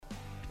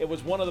It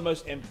was one of the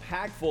most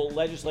impactful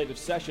legislative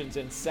sessions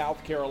in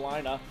South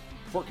Carolina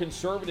for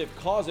conservative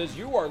causes.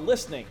 You are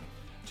listening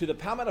to the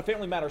Palmetto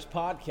Family Matters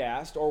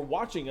podcast or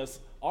watching us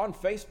on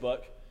Facebook.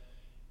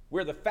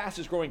 We're the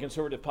fastest growing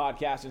conservative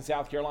podcast in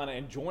South Carolina,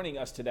 and joining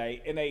us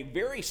today in a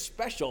very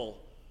special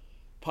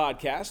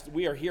podcast,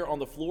 we are here on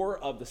the floor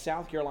of the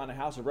South Carolina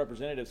House of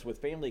Representatives with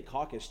Family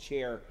Caucus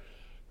Chair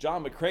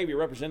John McCravy,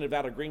 representative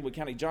out of Greenwood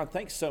County. John,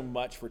 thanks so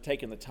much for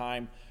taking the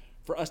time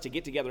for us to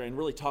get together and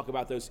really talk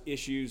about those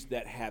issues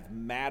that have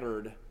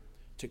mattered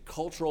to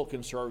cultural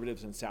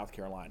conservatives in South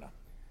Carolina.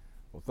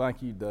 Well,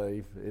 thank you,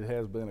 Dave. It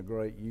has been a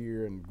great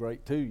year and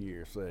great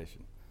 2-year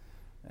session.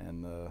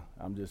 And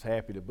I'm just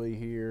happy to be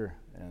here,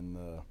 and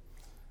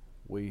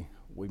we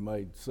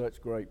made such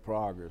great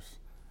progress,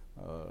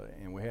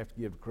 and we have to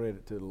give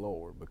credit to the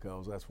Lord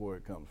because that's where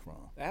it comes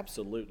from.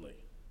 Absolutely.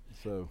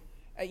 So,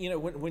 you know,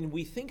 when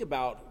we think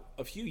about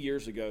a few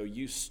years ago,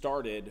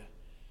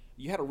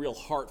 you had a real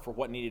heart for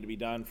what needed to be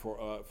done for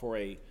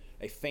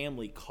a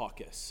family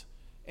caucus.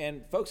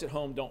 And folks at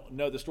home don't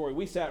know the story.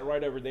 We sat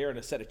right over there in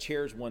a set of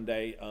chairs one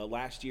day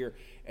last year,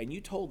 and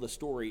you told the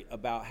story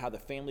about how the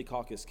family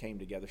caucus came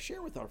together.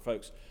 Share with our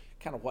folks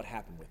kind of what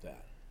happened with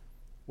that.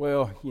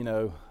 Well, you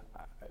know,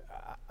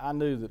 I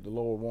knew that the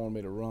Lord wanted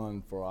me to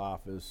run for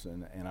office,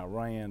 and I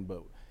ran,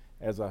 but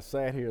as I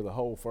sat here the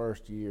whole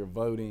first year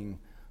voting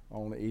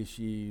on the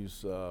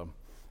issues,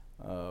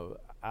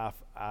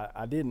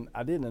 I didn't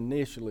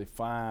initially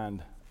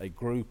find a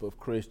group of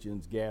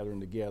Christians gathering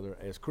together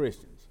as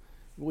Christians.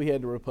 We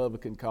had the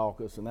Republican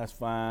caucus, and that's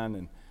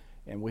fine,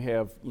 and we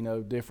have, you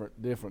know,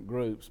 different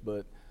groups.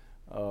 But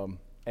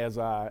as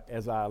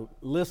I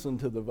listened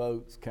to the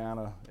votes, kind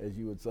of as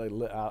you would say,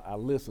 I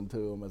listened to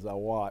them as I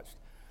watched.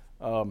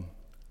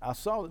 I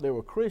saw that there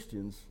were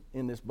Christians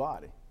in this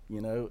body,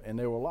 you know, and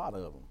there were a lot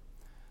of them.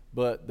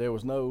 But there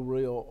was no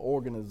real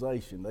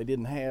organization. They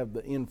didn't have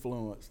the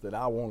influence that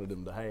I wanted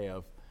them to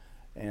have,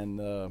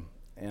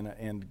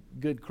 and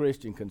good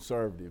Christian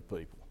conservative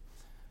people.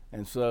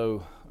 And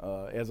so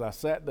as I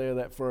sat there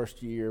that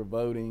first year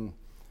voting,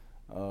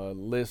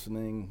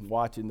 listening,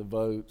 watching the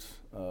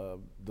votes,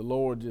 the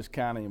Lord just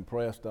kind of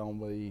impressed on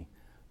me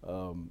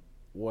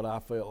what I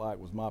felt like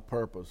was my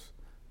purpose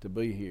to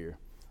be here,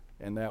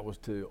 and that was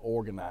to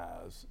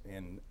organize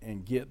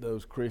and get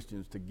those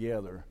Christians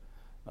together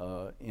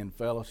in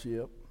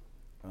fellowship,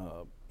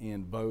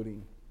 in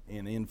voting,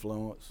 in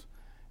influence.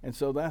 And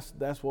so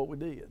that's what we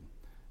did.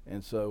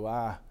 And so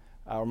I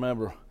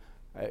remember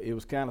it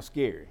was kind of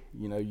scary.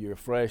 You know, you're a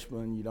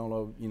freshman, you don't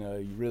know, you know,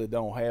 you really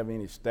don't have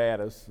any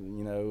status,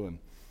 you know,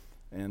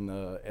 and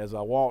as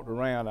I walked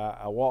around,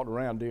 I walked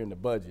around during the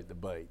budget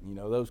debate. You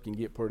know, those can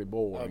get pretty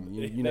boring.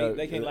 You know,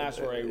 they can last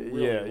for a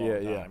really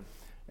long time. Yeah.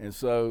 And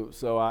so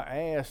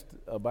I asked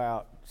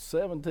about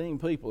 17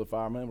 people, if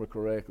I remember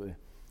correctly,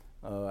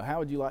 how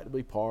would you like to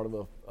be part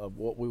of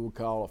what we would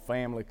call a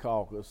family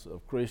caucus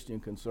of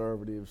Christian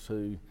conservatives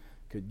who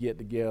could get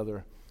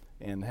together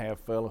and have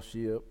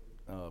fellowship,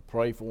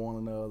 pray for one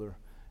another,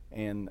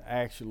 and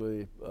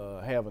actually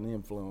have an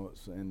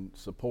influence and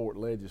support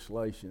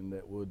legislation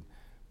that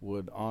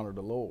would honor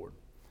the Lord.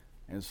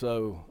 And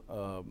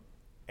so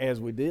as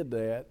we did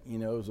that, you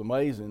know, it was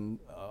amazing.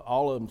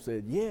 All of them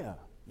said,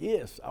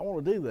 yes, I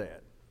want to do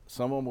that.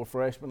 Some of them were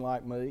freshmen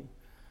like me.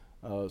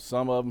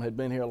 Some of them had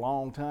been here a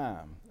long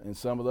time, and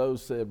some of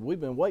those said,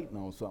 we've been waiting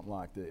on something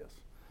like this.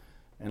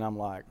 And I'm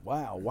like,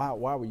 wow,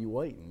 why were you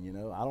waiting? You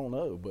know, I don't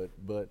know,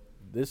 but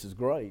this is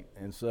great.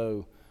 And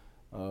so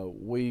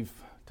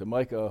to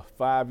make a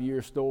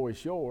 5-year story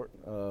short,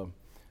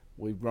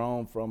 we've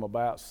grown from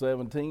about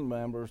 17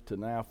 members to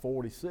now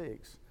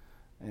 46,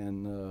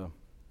 and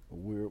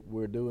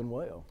we're doing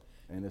well.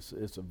 And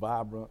it's a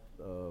vibrant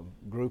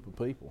group of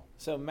people.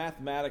 So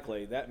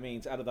mathematically, that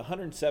means out of the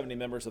 170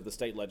 members of the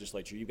state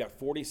legislature, you've got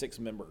 46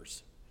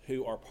 members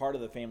who are part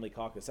of the family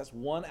caucus. That's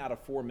 1 out of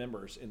 4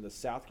 members in the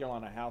South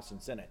Carolina House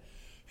and Senate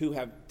who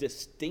have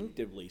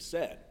distinctively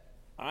said,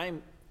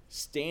 I'm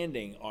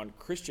standing on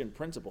Christian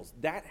principles.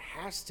 That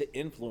has to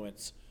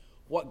influence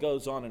what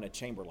goes on in a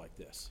chamber like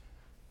this.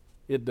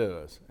 It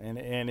does, and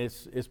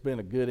it's been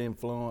a good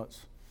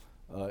influence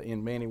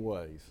in many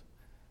ways.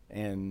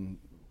 And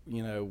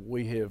you know,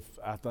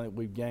 I think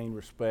we've gained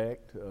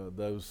respect,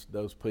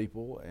 those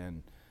people,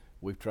 and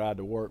we've tried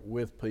to work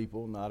with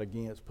people, not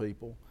against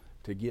people,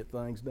 to get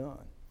things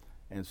done.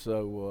 And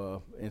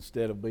so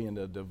instead of being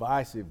a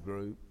divisive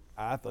group,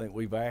 I think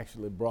we've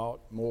actually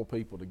brought more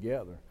people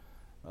together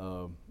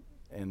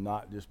and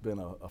not just been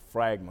a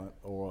fragment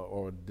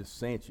or a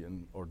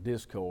dissension or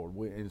discord.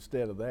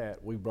 Instead of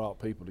that, we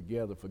brought people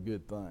together for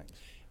good things.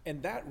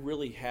 And that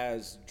really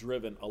has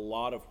driven a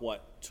lot of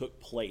what took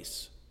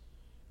place,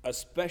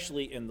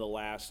 especially in the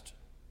last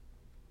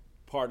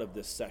part of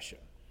this session.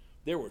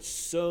 There were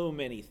so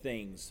many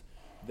things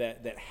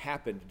that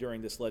happened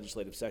during this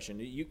legislative session.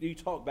 You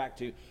talk back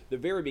to the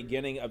very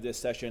beginning of this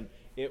session.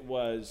 It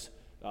was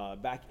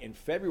back in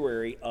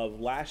February of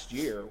last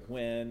year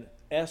when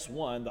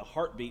S1, the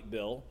heartbeat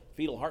bill,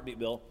 fetal heartbeat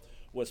bill,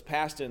 was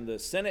passed in the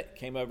Senate,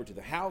 came over to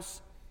the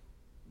House,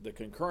 the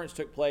concurrence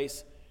took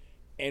place,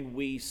 and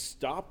we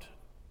stopped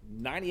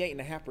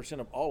 98.5%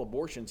 of all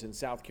abortions in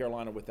South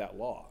Carolina with that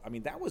law. I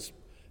mean, that was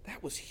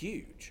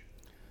huge.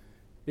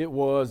 It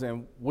was,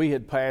 and we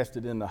had passed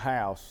it in the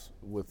House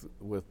with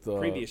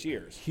Previous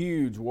years.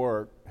 Huge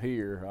work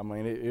here. I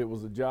mean, it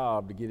was a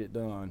job to get it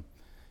done,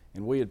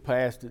 and we had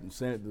passed it and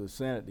sent it to the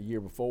Senate the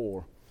year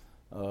before.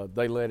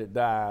 They let it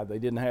die. They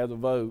didn't have the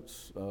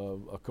votes,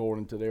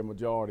 according to their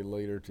majority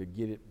leader, to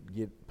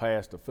get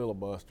past a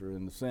filibuster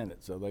in the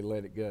Senate, so they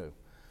let it go.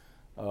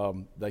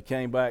 They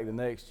came back the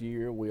next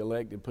year. We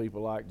elected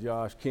people like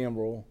Josh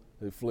Kimbrell,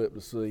 who flipped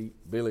a seat,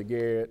 Billy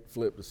Garrett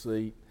flipped a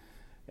seat,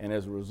 and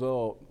as a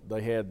result,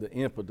 they had the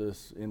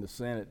impetus in the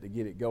Senate to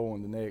get it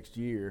going the next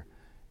year.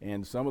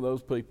 And some of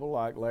those people,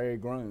 like Larry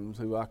Grooms,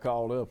 who I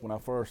called up when I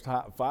first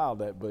filed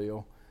that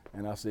bill,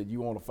 and I said,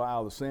 "You want to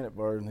file the Senate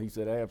version?" He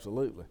said,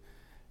 "Absolutely."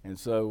 And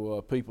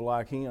so people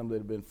like him that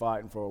have been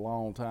fighting for a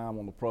long time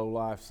on the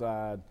pro-life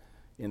side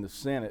in the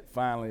Senate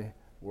finally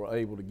were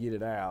able to get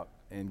it out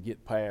and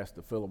get past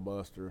the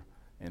filibuster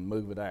and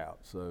move it out.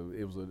 So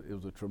it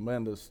was a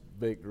tremendous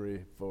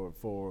victory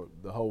for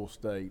the whole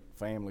state,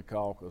 family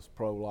caucus,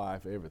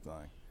 pro-life,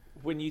 everything.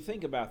 When you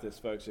think about this,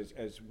 folks,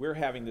 as we're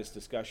having this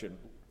discussion,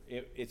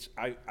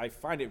 I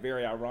find it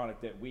very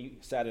ironic that we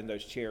sat in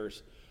those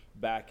chairs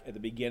back at the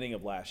beginning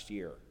of last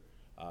year.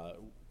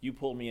 You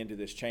pulled me into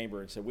this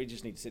chamber and said, we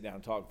just need to sit down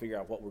and talk and figure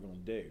out what we're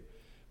going to do.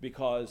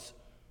 Because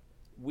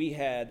we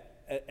had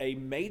a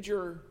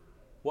major,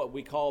 what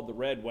we called the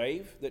red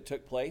wave that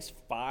took place.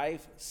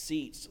 5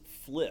 seats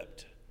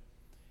flipped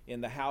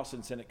in the House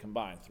and Senate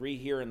combined. 3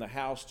 here in the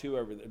House, 2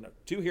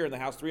 here in the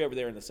House, 3 over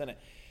there in the Senate,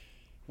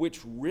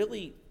 which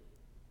really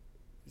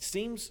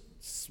seems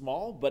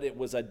small, but it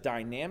was a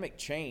dynamic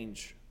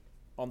change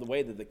on the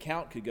way that the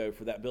count could go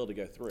for that bill to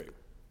go through.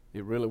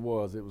 It really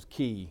was. It was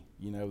key.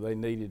 You know, they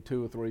needed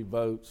 2 or 3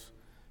 votes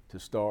to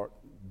start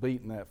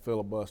beating that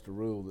filibuster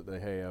rule that they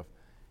have,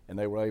 and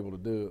they were able to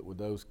do it with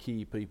those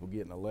key people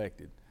getting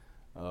elected.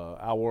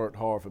 I worked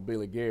hard for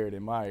Billy Garrett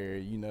in my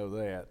area, you know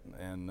that,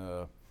 and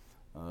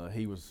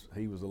he was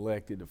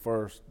elected the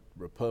first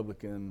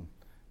Republican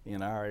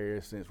in our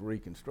area since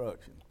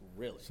Reconstruction.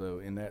 Really? So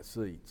in that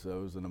seat, so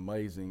it was an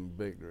amazing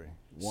victory,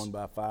 won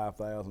by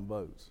 5,000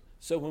 votes.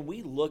 So when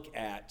we look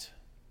at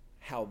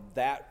how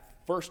that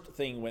first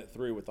thing went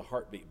through with the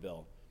heartbeat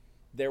bill,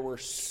 there were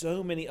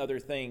so many other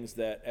things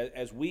that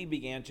as we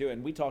began to,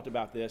 and we talked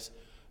about this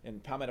in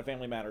Palmetto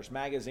Family Matters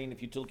magazine,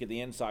 if you look at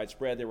the inside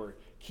spread, there were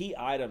key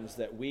items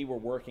that we were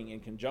working in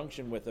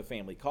conjunction with the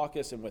Family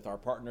Caucus and with our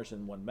partners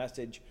in One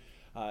Message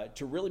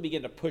to really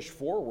begin to push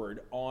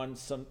forward on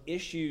some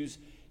issues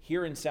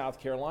here in South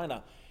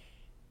Carolina.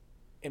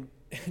 And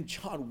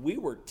John, we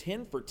were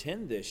 10 for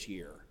 10 this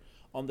year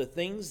on the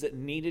things that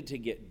needed to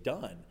get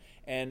done.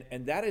 And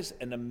that is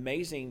an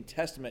amazing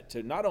testament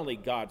to not only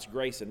God's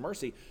grace and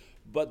mercy,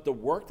 but the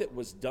work that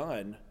was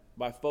done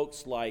by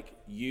folks like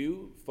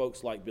you,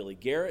 folks like Billy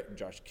Garrett and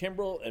Josh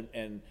Kimbrell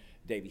and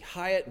Davey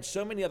Hyatt and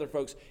so many other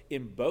folks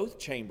in both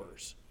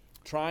chambers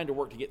trying to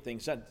work to get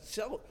things done.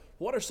 So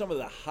what are some of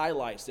the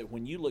highlights that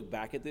when you look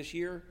back at this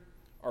year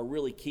are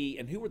really key,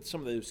 and who were some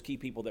of those key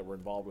people that were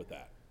involved with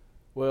that?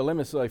 Well, let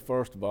me say,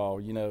 first of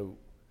all, you know,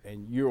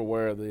 and you're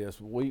aware of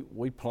this,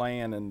 we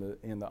planned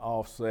in the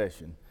off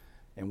session,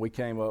 and we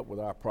came up with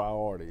our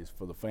priorities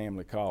for the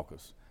Family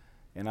Caucus.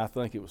 And I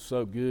think it was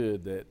so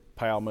good that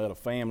Palmetto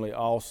Family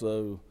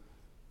also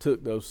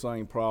took those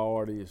same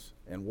priorities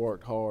and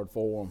worked hard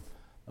for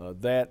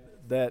them.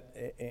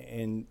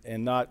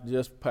 And not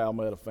just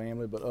Palmetto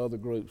Family, but other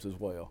groups as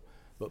well.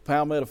 But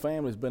Palmetto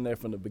Family has been there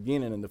from the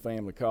beginning in the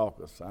Family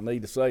Caucus. I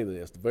need to say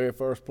this. The very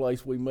first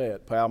place we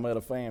met, Palmetto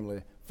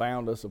Family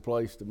found us a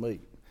place to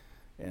meet.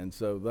 And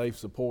so they've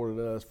supported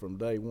us from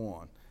day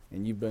one,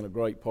 and you've been a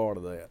great part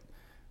of that.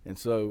 And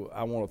so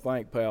I want to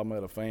thank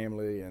Palmetto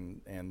Family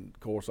and of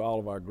course all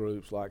of our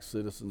groups like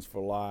Citizens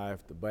for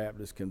Life, the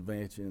Baptist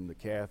Convention, the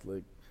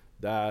Catholic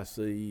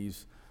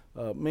Diocese,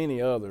 many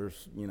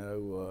others, you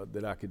know,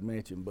 that I could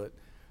mention. But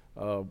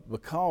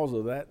because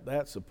of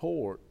that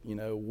support, you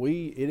know,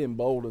 it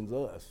emboldens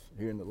us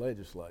here in the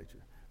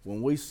legislature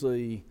when we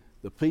see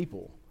the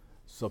people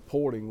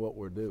supporting what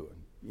we're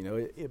doing. You know,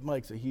 it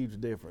makes a huge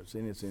difference,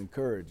 and it's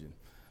encouraging.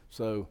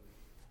 So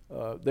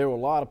there were a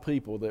lot of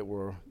people that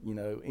were, you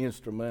know,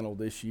 instrumental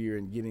this year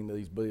in getting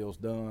these bills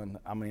done.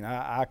 I mean,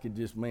 I could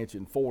just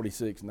mention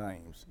 46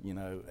 names, you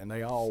know, and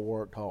they all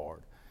worked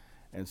hard.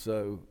 And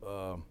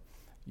so,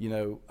 you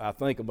know, I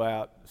think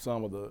about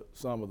some of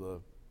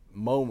the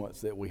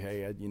moments that we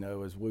had, you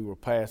know, as we were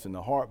passing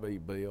the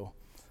heartbeat bill.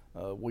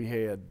 We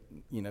had,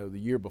 you know, the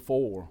year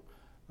before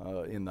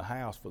in the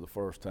House for the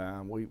first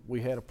time,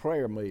 we had a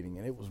prayer meeting,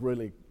 and it was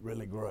really,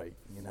 really great,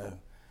 you know.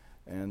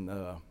 And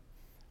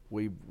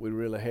we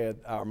really had,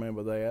 I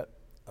remember that.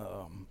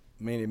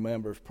 Many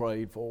members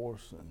prayed for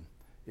us, and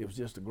it was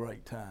just a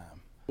great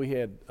time. We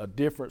had a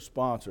different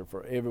sponsor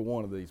for every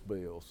one of these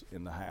bills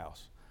in the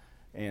House,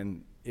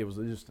 and it was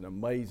just an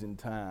amazing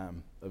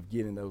time of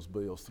getting those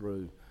bills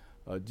through.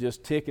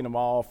 just ticking them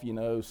off,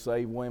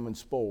 Save Women's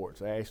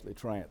Sports, Ashley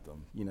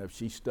Trantham.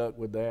 She stuck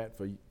with that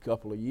for a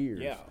couple of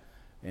years. Yeah.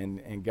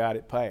 And got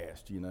it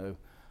passed,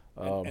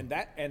 And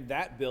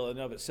that bill in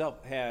and of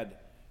itself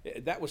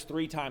that was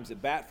 3 times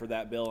at bat for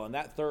that bill, and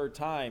that third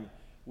time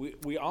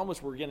we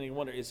almost were getting to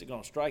wonder, is it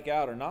going to strike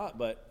out or not?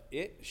 But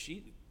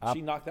she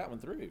knocked that one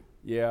through.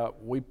 Yeah,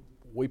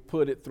 we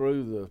put it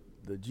through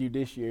the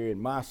judiciary in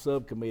my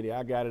subcommittee.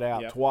 I got it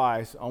out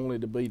twice, only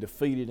to be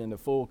defeated in the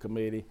full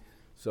committee.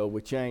 So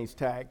we changed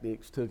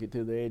tactics, took it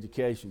to the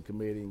education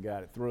committee, and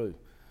got it through.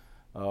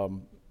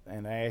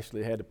 And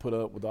Ashley had to put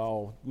up with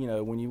all,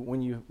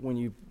 when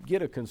you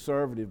get a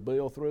conservative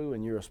bill through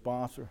and you're a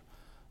sponsor,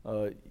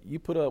 you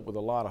put up with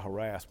a lot of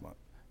harassment.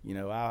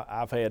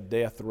 I've had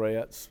death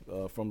threats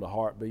from the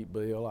heartbeat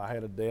bill. I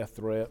had a death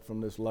threat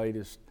from this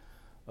latest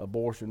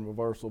abortion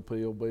reversal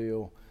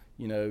bill.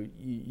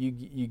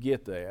 You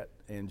get that,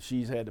 and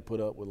she's had to put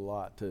up with a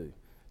lot too.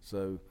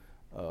 So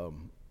I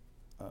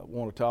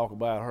want to talk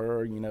about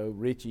her.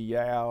 Richie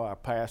Yao, our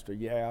pastor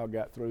Yao,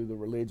 got through the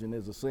Religion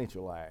is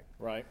Essential Act.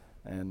 Right.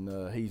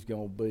 And he's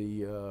going to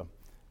be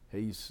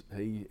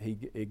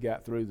he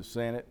got through the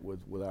Senate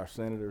with our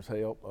senator's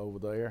help over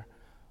there.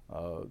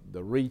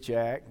 The REACH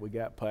Act we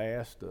got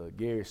passed.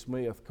 Gary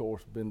Smith, of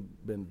course,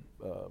 been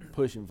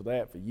pushing for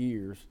that for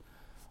years.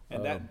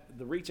 And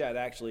the REACH Act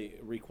actually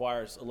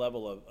requires a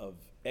level of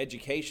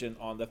education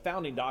on the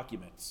founding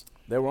documents.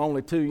 There were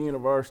only 2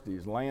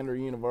 universities, Lander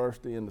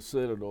University and the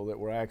Citadel, that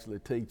were actually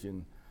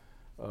teaching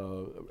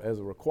as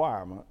a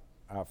requirement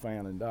our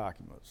founding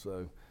documents.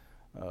 So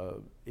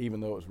even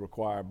though it was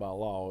required by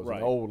law, it was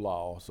an old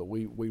law, so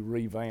we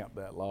revamped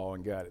that law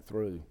and got it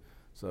through.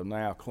 So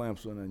now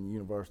Clemson and the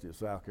University of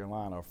South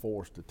Carolina are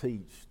forced to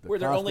teach the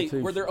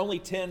Constitution. Were there only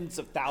tens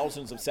of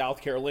thousands of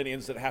South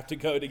Carolinians that have to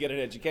go to get an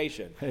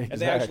education. Exactly.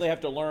 And they actually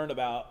have to learn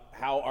about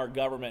how our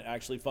government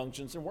actually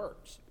functions and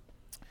works.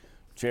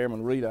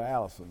 Chairman Rita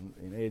Allison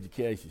in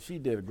education, she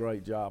did a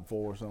great job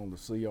for us on the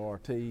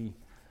CRT,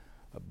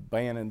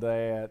 banning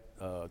that,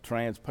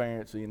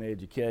 transparency in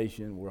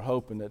education. We're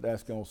hoping that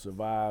that's going to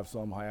survive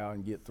somehow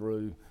and get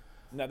through.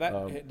 Now,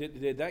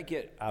 did that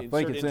get I inserted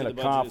think it's into in a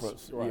the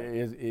conference. Right.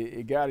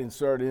 It got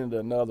inserted into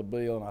another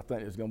bill, and I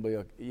think it's going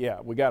to be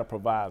we got a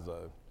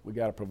proviso.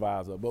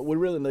 But we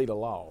really need a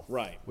law.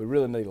 Right. We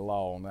really need a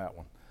law on that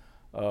one.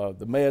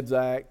 The MEDS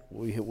Act,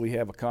 we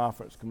have a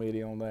conference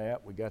committee on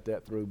that. We got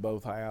that through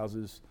both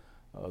houses.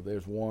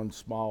 There's one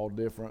small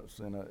difference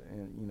in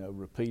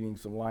repeating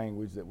some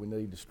language that we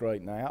need to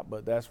straighten out,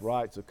 but that's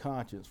rights of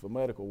conscience for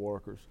medical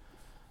workers.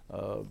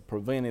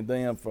 Preventing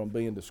them from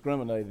being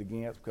discriminated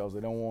against because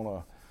they don't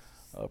want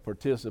to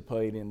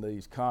participate in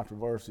these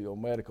controversial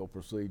medical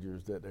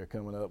procedures that they're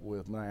coming up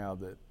with now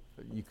that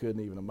you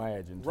couldn't even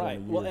imagine 20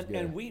 years Well, ago.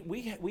 and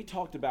we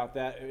talked about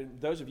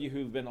that. Those of you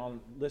who've been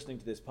listening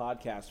to this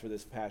podcast for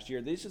this past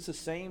year, this is the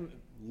same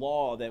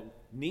law that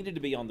needed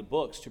to be on the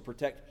books to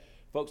protect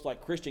folks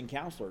like Christian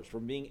counselors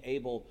from being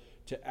able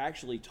to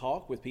actually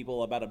talk with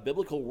people about a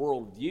biblical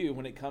worldview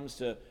when it comes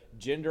to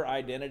gender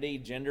identity,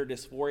 gender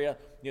dysphoria.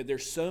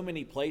 There's so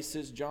many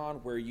places, John,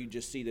 where you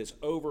just see this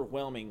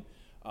overwhelming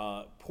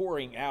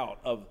pouring out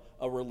of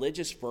a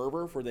religious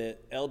fervor for the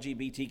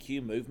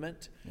LGBTQ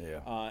movement.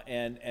 Yeah.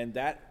 And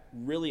that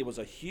really was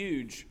a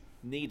huge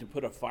need to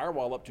put a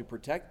firewall up to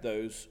protect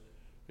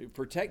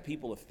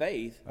people of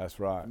faith. That's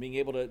right. Being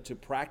able to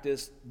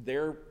practice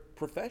their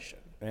profession.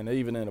 And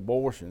even in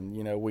abortion,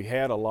 we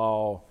had a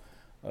law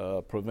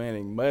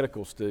preventing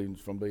medical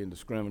students from being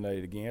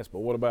discriminated against, but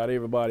what about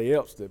everybody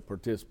else that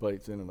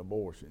participates in an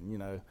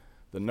abortion?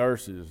 The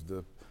nurses,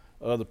 the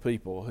other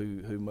people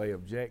who may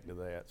object to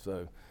that.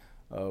 So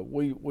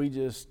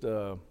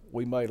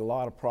we made a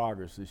lot of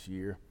progress this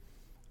year.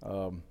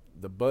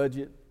 The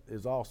budget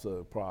is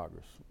also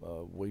progress.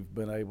 We've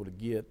been able to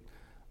get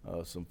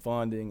some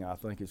funding. I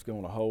think it's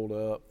going to hold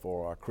up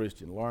for our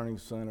Christian Learning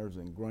Centers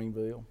in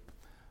Greenville.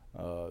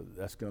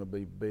 That's going to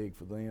be big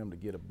for them to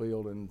get a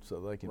building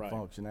so they can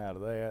function out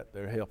of that.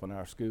 They're helping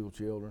our school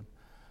children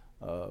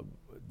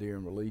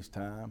during release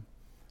time.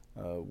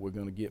 We're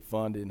going to get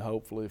funding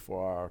hopefully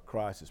for our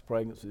crisis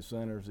pregnancy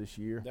centers this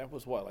year. That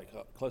was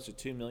close to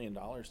 $2 million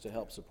to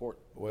help support.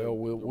 Well,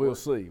 we'll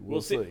see.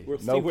 We'll see.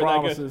 No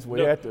promises.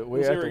 We have to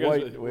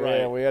wait.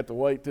 We have to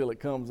wait till it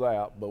comes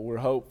out. But we're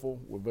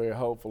hopeful. We're very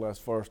hopeful. That's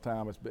the first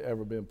time it's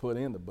ever been put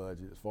in the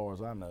budget, as far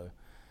as I know.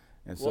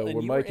 And so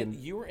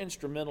you were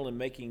instrumental in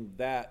making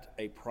that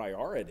a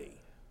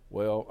priority.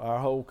 Well, our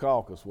whole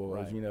caucus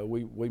was.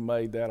 We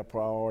made that a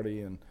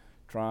priority and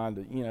trying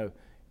to,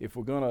 if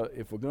we're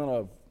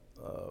gonna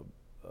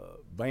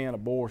ban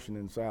abortion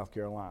in South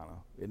Carolina,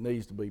 it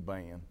needs to be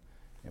banned,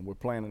 and we're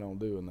planning on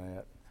doing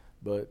that.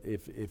 But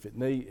if it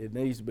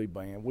needs to be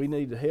banned, we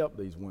need to help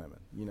these women.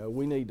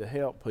 We need to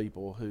help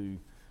people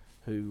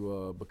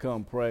who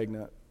become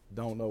pregnant,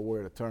 don't know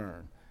where to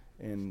turn.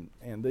 And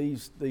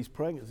these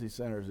pregnancy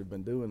centers have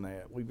been doing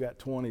that. We've got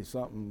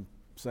 20-something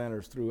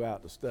centers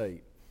throughout the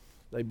state.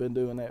 They've been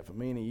doing that for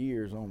many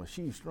years on a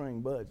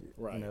shoestring budget,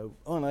 right.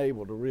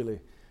 Unable to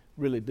really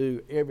really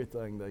do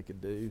everything they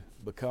could do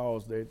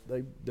because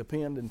they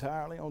depend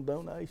entirely on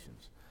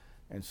donations.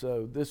 And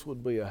so this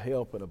would be a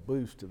help and a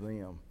boost to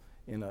them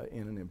in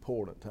an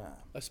important time.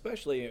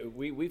 Especially,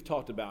 we've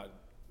talked about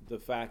the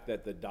fact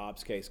that the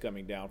Dobbs case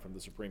coming down from the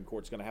Supreme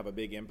Court is going to have a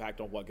big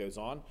impact on what goes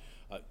on.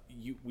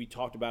 We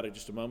talked about it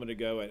just a moment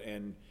ago,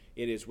 and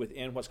it is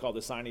within what's called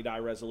the sine die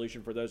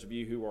resolution. For those of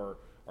you who are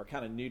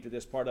kind of new to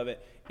this part of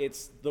it,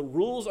 it's the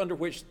rules under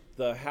which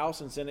the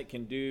House and Senate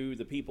can do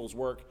the people's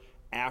work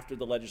after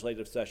the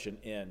legislative session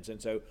ends.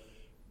 And so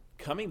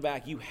coming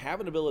back, you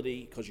have an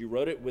ability, because you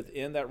wrote it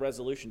within that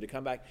resolution, to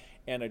come back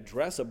and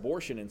address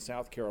abortion in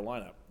South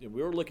Carolina. And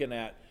we were looking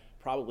at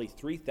probably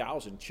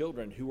 3,000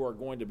 children who are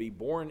going to be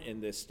born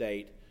in this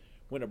state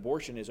when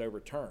abortion is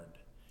overturned.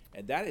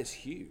 And that is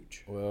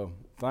huge. Well,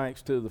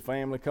 thanks to the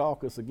Family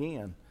Caucus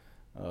again,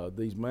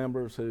 these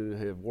members who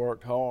have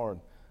worked hard,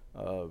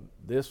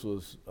 this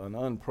was an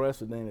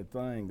unprecedented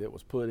thing that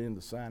was put in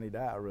the sine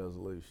die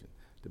resolution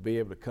to be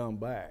able to come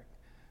back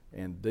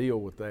and deal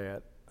with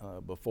that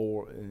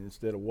before,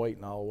 instead of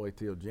waiting all the way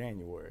till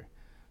January.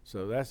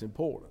 So that's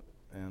important,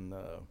 and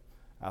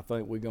I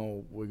think we're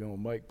gonna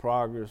make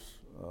progress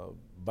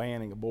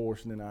banning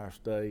abortion in our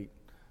state.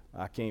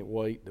 I can't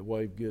wait to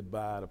wave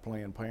goodbye to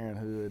Planned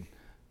Parenthood,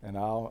 and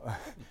I'll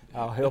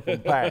help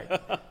them pack.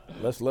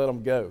 Let's let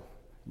them go.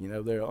 You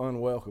know, they're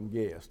unwelcome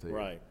guests here.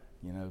 Right.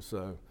 You know,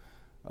 so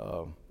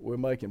we're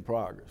making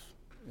progress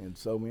in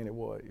so many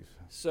ways.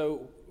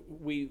 So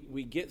we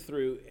get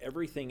through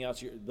everything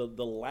else.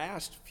 The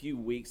last few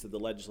weeks of the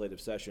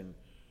legislative session,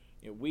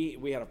 you know,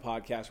 we had a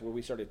podcast where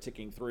we started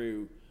ticking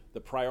through the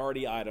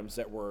priority items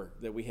that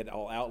we had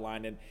all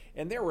outlined,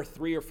 and there were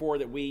 3 or 4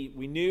 that we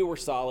knew were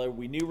solid,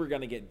 we knew were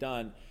going to get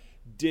done.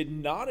 Did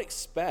not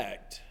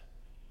expect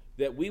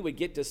that we would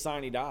get to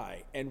sine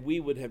die and we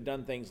would have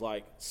done things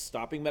like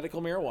stopping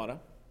medical marijuana,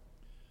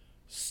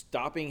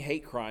 stopping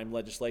hate crime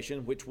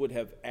legislation, which would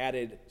have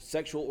added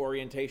sexual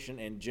orientation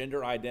and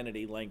gender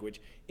identity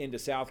language into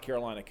South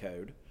Carolina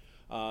code,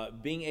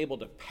 being able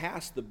to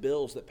pass the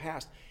bills that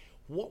passed.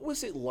 What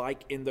was it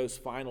like in those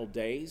final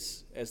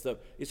days?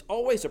 It's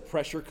always a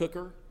pressure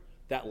cooker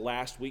that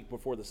last week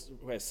before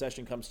the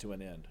session comes to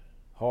an end.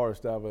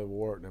 Hardest I've ever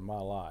worked in my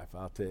life,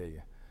 I'll tell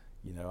you.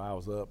 You know, I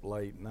was up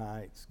late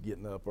nights,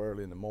 getting up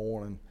early in the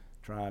morning,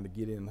 trying to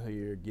get in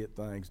here, get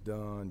things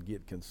done,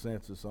 get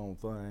consensus on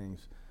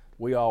things.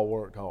 We all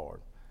worked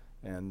hard,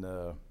 and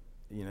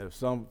you know,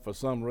 for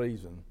some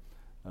reason,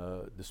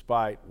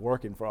 despite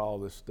working for all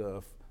this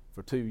stuff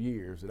for 2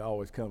 years, it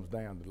always comes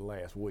down to the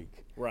last week.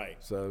 Right.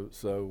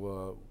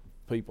 So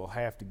people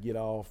have to get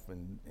off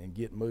and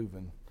get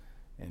moving,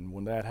 and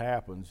when that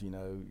happens, you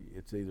know,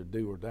 it's either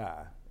do or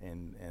die,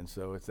 and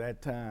so it's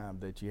that time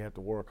that you have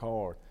to work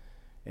hard.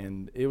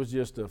 And it was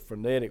just a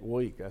frenetic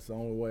week. That's the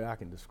only way I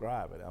can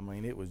describe it. I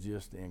mean, it was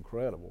just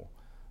incredible,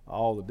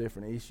 all the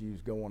different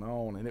issues going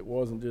on. And it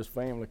wasn't just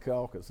Family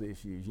Caucus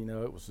issues. You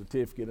know, it was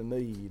Certificate of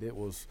Need. It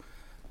was,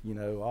 you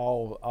know,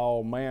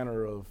 all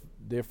manner of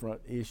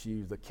different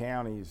issues. The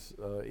county's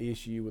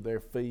issue with their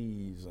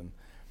fees, and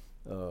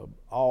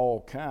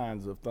all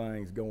kinds of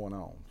things going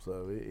on.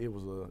 So it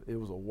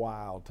was a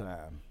wild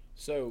time.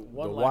 So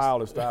the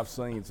wildest I've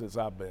seen since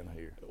I've been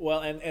here.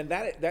 Well, and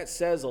that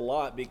says a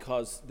lot,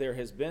 because there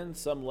has been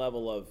some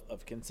level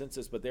of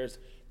consensus, but there's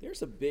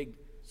a big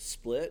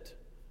split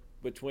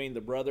between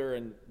the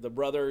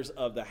brothers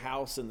of the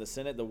House and the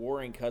Senate, the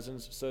warring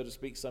cousins, so to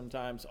speak,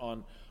 sometimes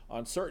on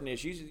certain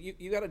issues.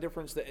 You got a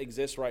difference that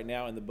exists right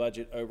now in the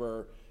budget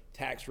over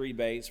tax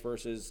rebates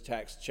versus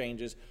tax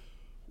changes.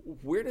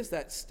 Where does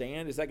that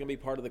stand? Is that going to be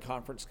part of the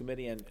conference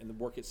committee and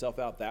work itself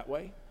out that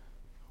way?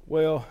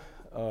 Well,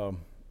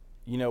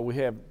 you know,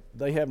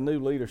 they have new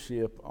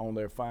leadership on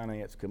their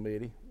finance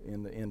committee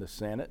in the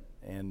Senate,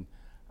 and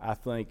I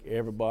think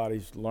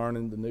everybody's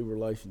learning the new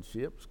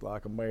relationships,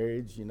 like a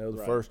marriage. You know,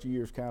 the first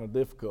year is kind of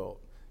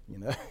difficult, you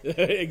know.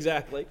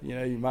 Exactly. You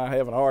know, you might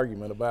have an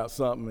argument about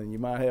something, and you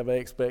might have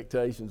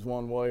expectations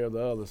one way or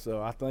the other.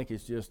 So I think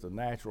it's just a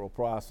natural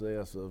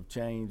process of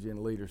change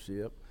in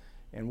leadership,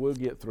 and we'll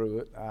get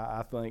through it.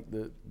 I think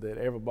that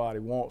everybody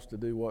wants to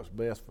do what's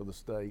best for the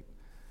state.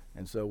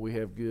 And so we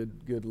have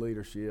good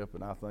leadership,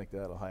 and I think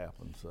that'll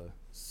happen.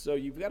 So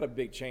you've got a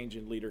big change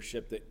in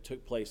leadership that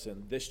took place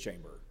in this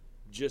chamber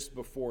just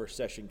before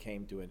session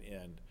came to an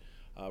end.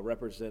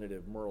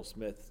 Representative Murrell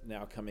Smith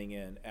now coming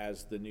in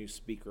as the new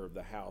Speaker of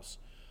the House.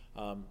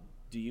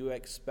 Do you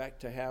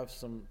expect to have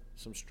some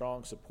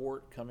strong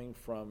support coming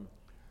from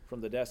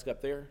the desk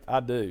up there?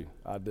 I do.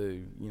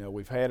 You know,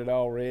 we've had it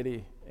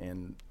already,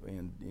 and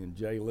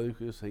Jay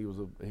Lucas, he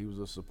was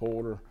a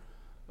supporter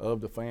of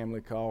the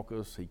Family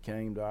Caucus. He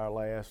came to our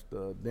last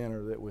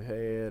dinner that we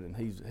had, and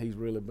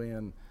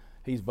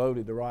he's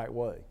voted the right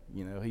way.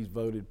 You know, he's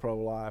voted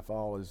pro-life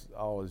all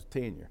his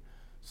tenure.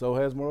 So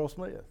has Murrell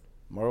Smith.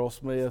 Murrell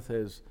Smith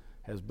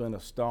has been a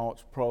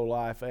staunch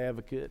pro-life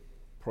advocate,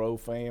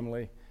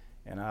 pro-family,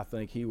 and I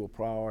think he will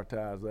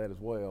prioritize that as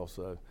well.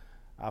 So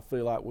I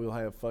feel like we'll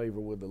have favor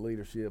with the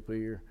leadership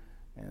here,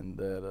 and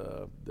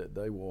that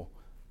they will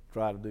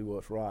try to do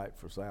what's right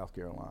for South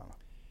Carolina.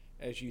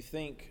 as you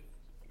think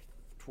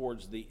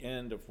towards the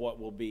end of what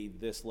will be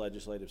this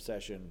legislative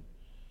session,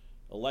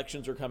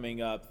 elections are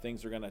coming up,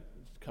 things are going to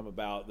come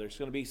about. There's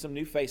going to be some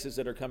new faces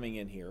that are coming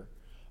in here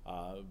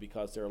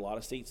because there are a lot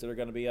of seats that are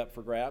going to be up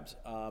for grabs.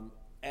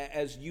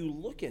 As you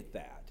look at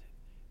that,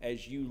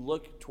 as you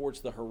look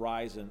towards the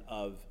horizon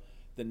of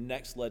the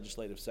next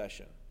legislative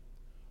session,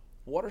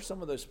 what are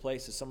some of those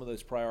places, some of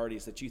those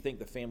priorities that you think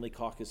the Family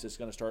Caucus is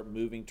going to start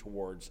moving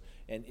towards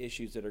and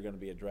issues that are going to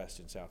be addressed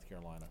in South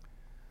Carolina?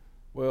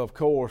 Well, of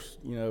course,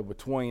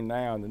 between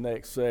now and the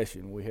next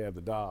session, we have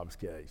the Dobbs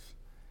case.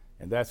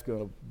 And that's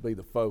going to be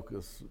the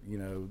focus,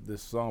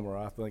 this summer.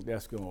 I think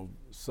that's going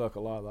to suck a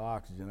lot of the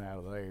oxygen out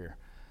of the air.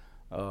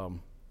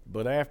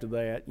 But after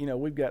that,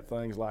 we've got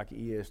things like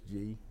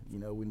ESG.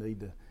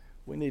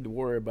 We need to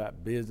worry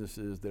about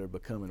businesses that are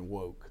becoming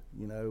woke,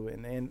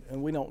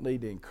 and we don't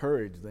need to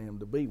encourage them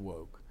to be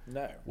woke.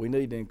 No. We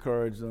need to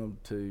encourage them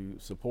to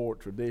support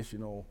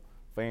traditional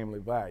family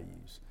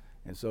values.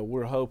 And so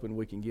we're hoping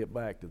we can get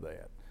back to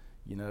that.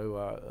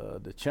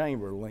 The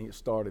chamber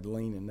started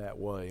leaning that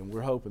way, and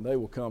we're hoping they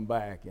will come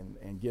back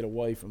and get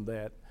away from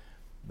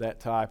that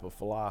type of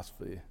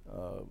philosophy.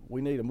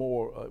 We need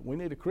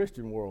a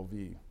Christian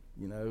worldview,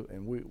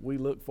 and we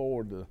look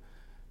forward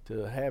to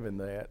having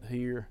that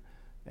here.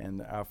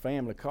 And our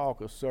Family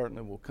Caucus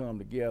certainly will come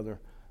together.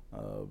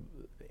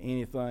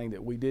 Anything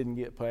that we didn't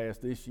get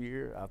past this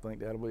year, I think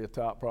that'll be a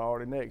top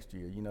priority next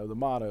year. The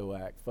Motto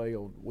Act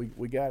failed.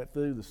 We got it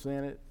through the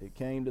Senate. It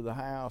came to the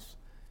House.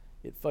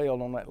 It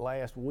failed on that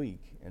last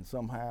week, and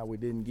somehow we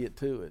didn't get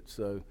to it.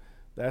 So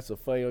that's a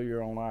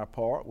failure on our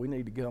part. We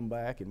need to come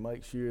back and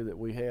make sure that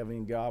we have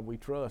In God We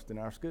Trust in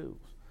our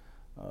schools.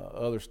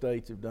 Other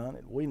states have done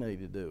it. We need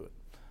to do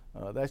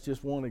it. That's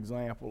just one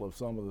example of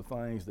some of the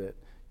things that,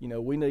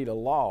 we need a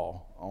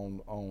law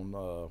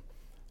on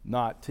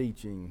not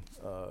teaching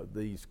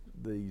these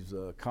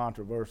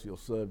controversial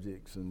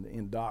subjects and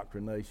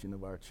indoctrination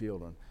of our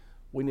children.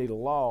 We need a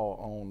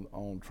law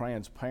on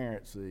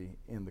transparency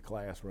in the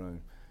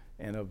classroom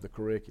and of the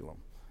curriculum,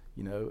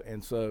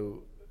 and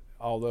so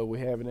although we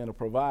have it in a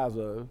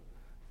proviso,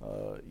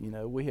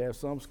 we have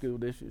some school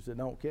districts that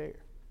don't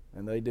care,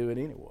 and they do it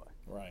anyway.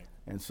 Right.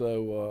 And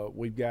so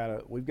we've got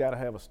to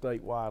have a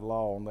statewide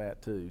law on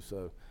that too.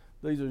 So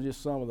these are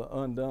just some of the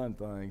undone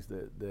things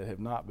that have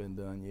not been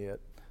done yet,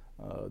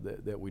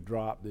 that we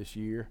dropped this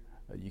year.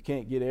 You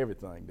can't get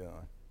everything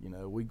done.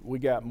 We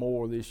got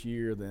more this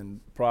year than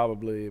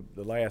probably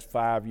the last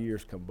 5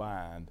 years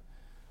combined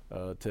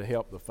to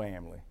help the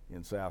family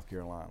in South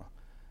Carolina.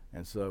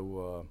 And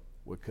so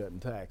we're cutting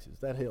taxes.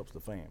 That helps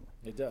the family.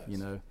 It does.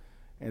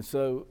 And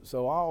so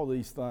all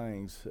these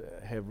things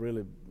have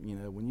really,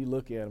 when you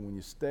look at them, when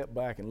you step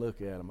back and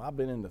look at them, I've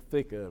been in the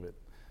thick of it,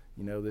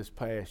 this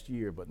past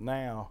year, but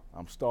now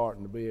I'm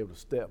starting to be able to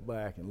step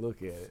back and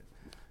look at it.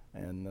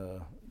 And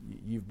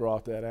you've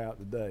brought that out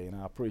today, and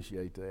I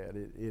appreciate that.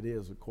 It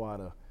is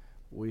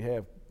we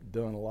have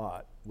done a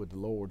lot with the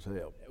Lord's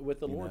help. With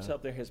the Lord's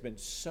help, there has been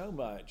so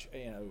much,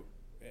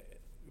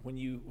 when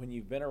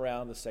you've been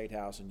around the State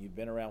House and you've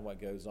been around what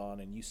goes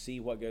on and you see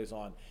what goes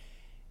on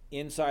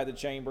inside the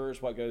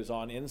chambers, what goes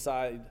on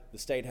inside the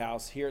State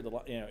House here,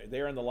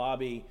 there in the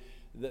lobby,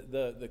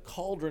 the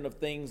cauldron of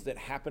things that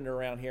happen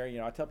around here. You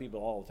know, I tell people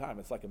all the time,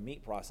 it's like a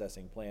meat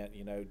processing plant.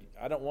 You know,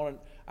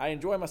 I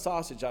enjoy my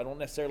sausage. I don't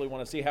necessarily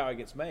want to see how it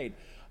gets made.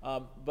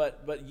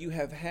 But you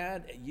have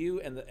had,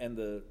 you and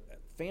the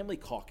Family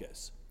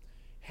Caucus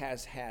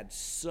has had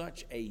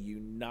such a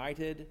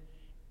united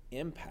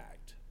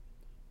impact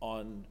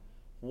on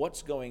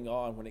what's going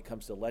on when it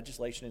comes to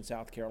legislation in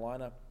South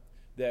Carolina,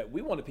 that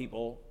we wanted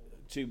people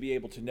to be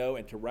able to know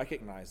and to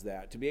recognize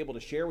that, to be able to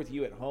share with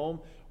you at home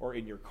or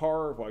in your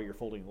car while you're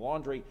folding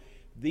laundry.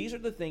 These are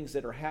the things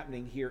that are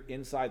happening here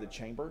inside the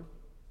chamber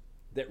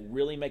that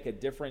really make a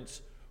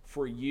difference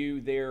for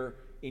you there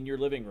in your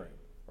living room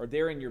or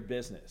there in your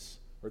business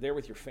or there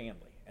with your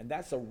family. And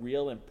that's a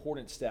real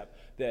important step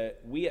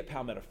that we at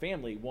Palmetto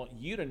Family want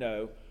you to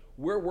know.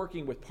 We're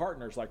working with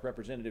partners like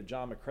Representative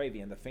John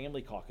McCravey and the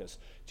Family Caucus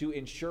to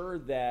ensure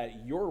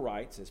that your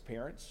rights as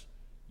parents,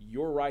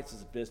 your rights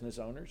as business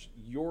owners,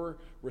 your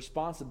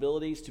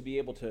responsibilities to be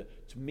able to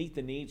meet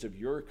the needs of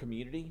your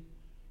community,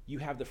 you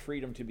have the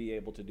freedom to be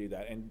able to do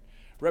that. And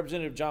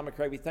Representative John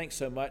McCravey, thanks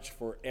so much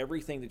for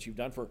everything that you've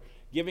done, for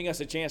giving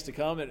us a chance to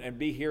come and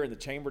be here in the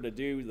chamber to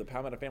do the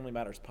Palmetto Family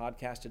Matters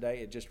podcast today.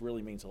 It just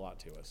really means a lot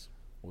to us.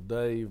 Well,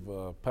 Dave,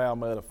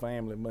 Palmetto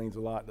Family means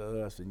a lot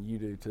to us, and you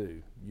do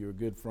too. You're a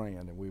good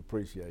friend, and we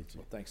appreciate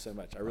you. Well, thanks so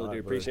much. I really do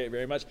appreciate it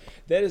very much.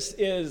 That is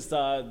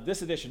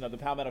this edition of the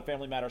Palmetto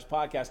Family Matters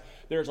podcast.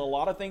 There's a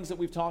lot of things that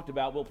we've talked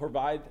about. We'll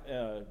provide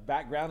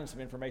background and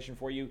some information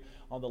for you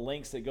on the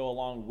links that go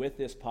along with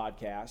this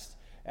podcast,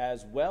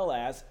 as well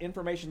as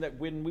information that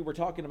when we were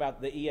talking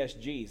about the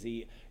ESGs,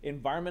 the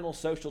Environmental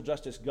Social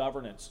Justice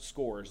Governance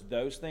scores,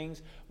 those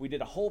things, we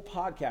did a whole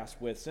podcast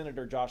with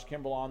Senator Josh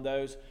Kimbrell on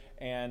those,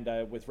 and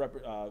with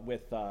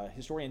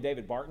historian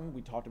David Barton.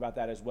 We talked about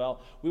that as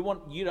well. We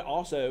want you to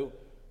also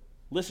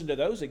listen to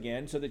those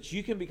again so that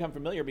you can become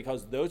familiar,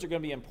 because those are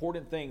going to be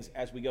important things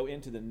as we go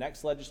into the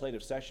next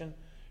legislative session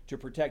to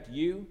protect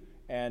you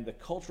and the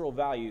cultural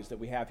values that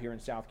we have here in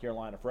South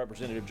Carolina. For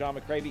Representative John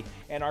McCravy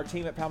and our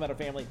team at Palmetto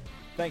Family,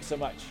 thanks so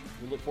much.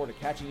 We look forward to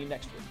catching you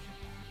next week.